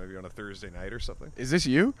week, maybe on a Thursday night or something. Is this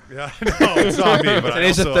you? Yeah, no, it's not me. But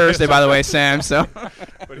Today's a Thursday, by the way, Sam. So,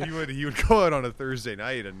 but he would go out on a Thursday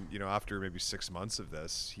night, and after maybe 6 months of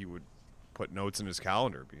this, he would put notes in his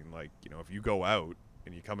calendar, being like, if you go out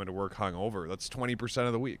and you come into work hungover, that's 20%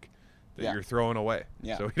 of the week that you're throwing away.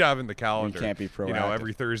 Yeah. So he'd have in the calendar. You can't be proactive.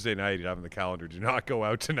 Every Thursday night he'd have in the calendar, do not go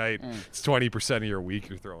out tonight. It's 20% of your week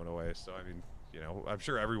you're throwing away. So I mean, I'm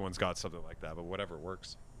sure everyone's got something like that, but whatever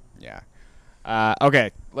works. Yeah.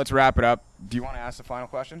 Okay, let's wrap it up. Do you want to ask the final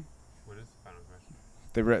question? What is the final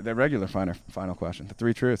question? The regular final question, the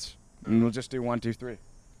 3 truths. And we'll just do 1, 2, 3. You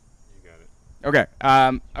got it. Okay.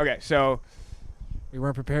 Okay, so We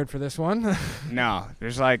weren't prepared for this one. no,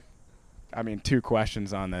 there's 2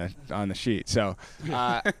 questions on the sheet. So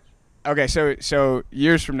okay, so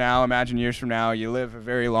years from now, imagine years from now, you live a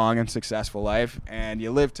very long and successful life, and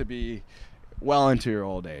you live to be well into your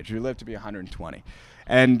old age. You live to be 120.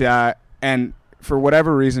 And for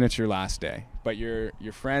whatever reason, it's your last day. But your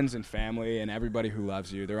friends and family and everybody who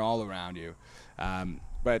loves you, they're all around you.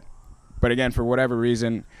 But again, for whatever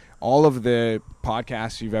reason, all of the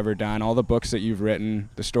podcasts you've ever done, all the books that you've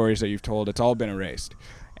written, the stories that you've told, it's all been erased.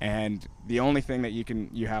 And the only thing that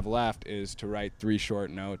you have left is to write 3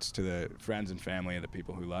 short notes to the friends and family of the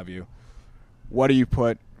people who love you. What do you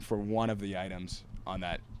put for one of the items on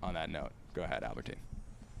that note? Go ahead, Albertine.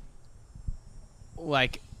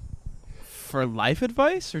 Like, for life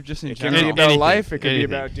advice or just in It can general? be about Anything. life. It could be Anything.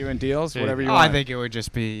 about doing deals, whatever you Oh, want. I think it would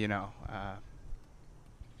just be,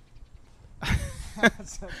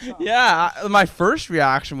 yeah, my first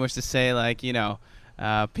reaction was to say, like,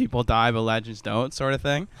 people die but legends don't, sort of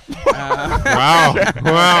thing. Wow.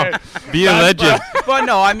 Be a legend. But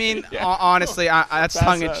no, I mean, honestly, that's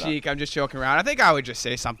tongue in cheek. I'm just joking around. I think I would just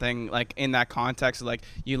say something like in that context, like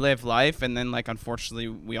you live life, and then like unfortunately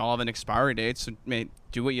we all have an expiry date. So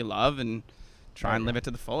do what you love and try and live it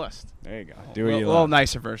to the fullest. There you go. A Do what you little love.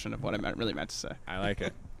 nicer version of what I really meant to say. I like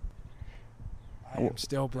it. I am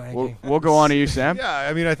still blanking. We'll go on to you, Sam. Yeah,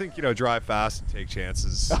 I mean, I think drive fast and take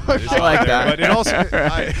chances. is I out like there, that. But it also,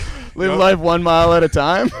 Live life 1 mile at a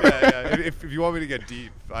time. yeah. If you want me to get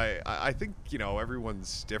deep, I think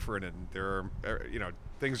everyone's different, and there are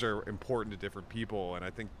things are important to different people, and I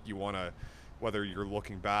think you want to, whether you're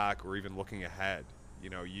looking back or even looking ahead, you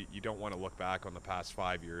don't want to look back on the past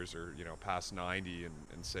 5 years or past 90 and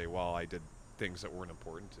say, well, I did things that weren't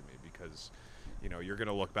important to me, because you're going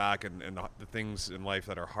to look back and the things in life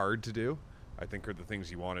that are hard to do, I think, are the things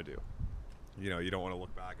you want to do. You don't want to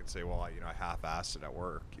look back and say, well, I half-assed it at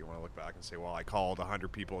work. You want to look back and say, well, I called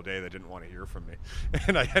 100 people a day that didn't want to hear from me,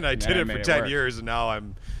 and I did it for 10 years, and now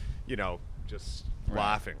I'm, just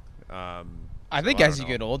laughing. I think as you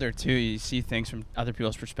get older too, you see things from other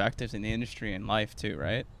people's perspectives in the industry and life too,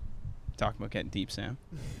 right? Talking about getting deep, Sam.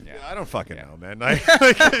 Yeah, I don't fucking know, man.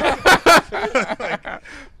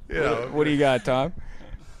 What do you got, Tom?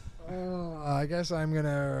 I guess I'm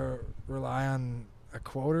gonna rely on a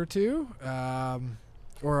quote or two,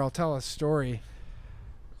 or I'll tell a story.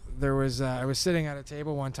 There was I was sitting at a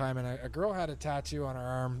table one time, and a girl had a tattoo on her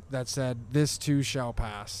arm that said, "This too shall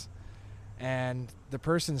pass," and the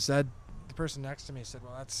person next to me said,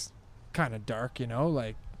 "Well, that's kind of dark,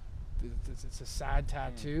 like it's a sad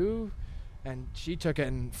tattoo," and she took it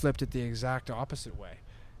and flipped it the exact opposite way,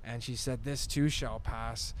 and she said, "This too shall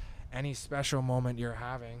pass. Any special moment you're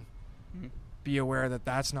having, be aware that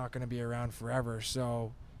that's not going to be around forever.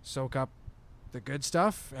 So soak up the good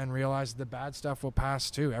stuff and realize the bad stuff will pass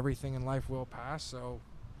too. Everything in life will pass." So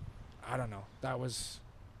I don't know. That was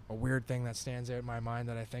a weird thing that stands out in my mind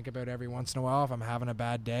that I think about every once in a while if I'm having a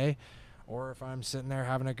bad day or if I'm sitting there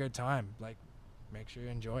having a good time. Like, make sure you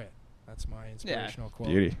enjoy it. That's my inspirational quote.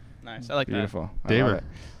 Beauty. Nice. I like Beautiful. I Damer. love it.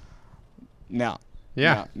 No.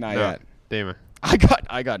 Yeah. Not No. yet. Damer. I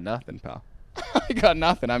got nothing, pal. I got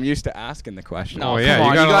nothing. I'm used to asking the question. that. No, Oh, yeah, come you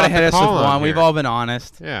on. got You a lot gotta to hit us with call on one. We've here. all been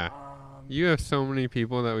honest. Yeah. You have so many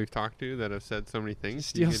people that we've talked to that have said so many things.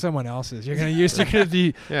 Steal You could- someone else's. You're gonna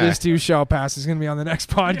be Yeah. this too shall pass is gonna be on the next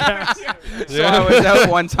podcast. So I was out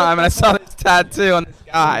one time and I saw this tattoo on this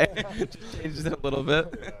guy. Just changed it a little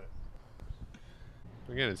bit.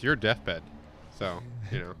 Again, it's your deathbed, so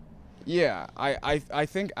Yeah, I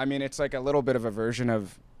think, I mean, it's like a little bit of a version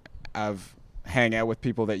of hang out with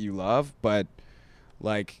people that you love, but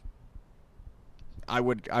like I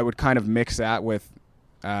would kind of mix that with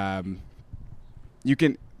you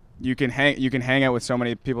can hang out with so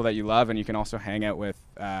many people that you love, and you can also hang out with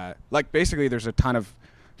like basically there's a ton of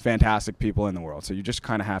fantastic people in the world, so you just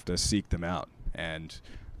kind of have to seek them out, and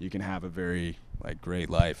you can have a very great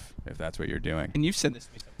life if that's what you're doing. And you've said this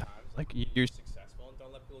to me sometimes. Like, you're successful and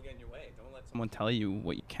don't let people get in your way. Don't let someone tell you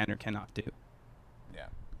what you can or cannot do. Yeah.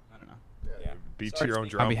 I don't know. Yeah. Beat Sorry your to own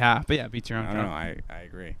speak drum. on behalf, but yeah, beat your own I drum. don't know. I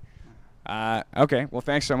agree. Okay. Well,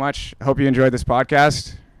 thanks so much. Hope you enjoyed this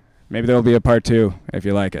podcast. Maybe there'll be a part 2 if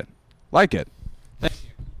you like it. Like it.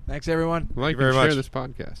 Thanks, everyone. like very and share much. this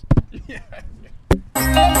podcast.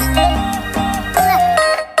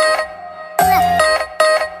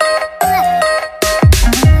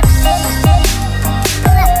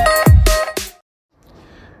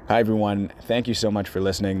 Hi, everyone. Thank you so much for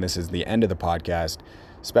listening. This is the end of the podcast.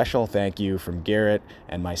 Special thank you from Garrett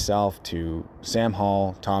and myself to Sam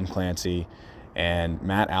Hall, Tom Clancy, and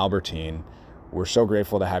Matt Albertine. We're so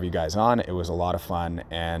grateful to have you guys on. It was a lot of fun,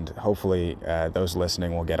 and hopefully those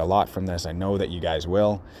listening will get a lot from this. I know that you guys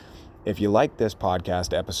will. If you like this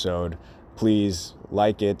podcast episode, please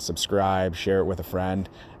like it, subscribe, share it with a friend,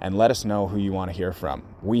 and let us know who you want to hear from.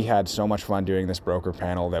 We had so much fun doing this broker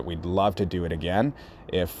panel that we'd love to do it again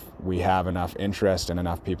if we have enough interest and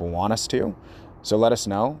enough people want us to. So let us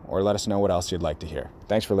know, or let us know what else you'd like to hear.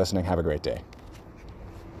 Thanks for listening. Have a great day.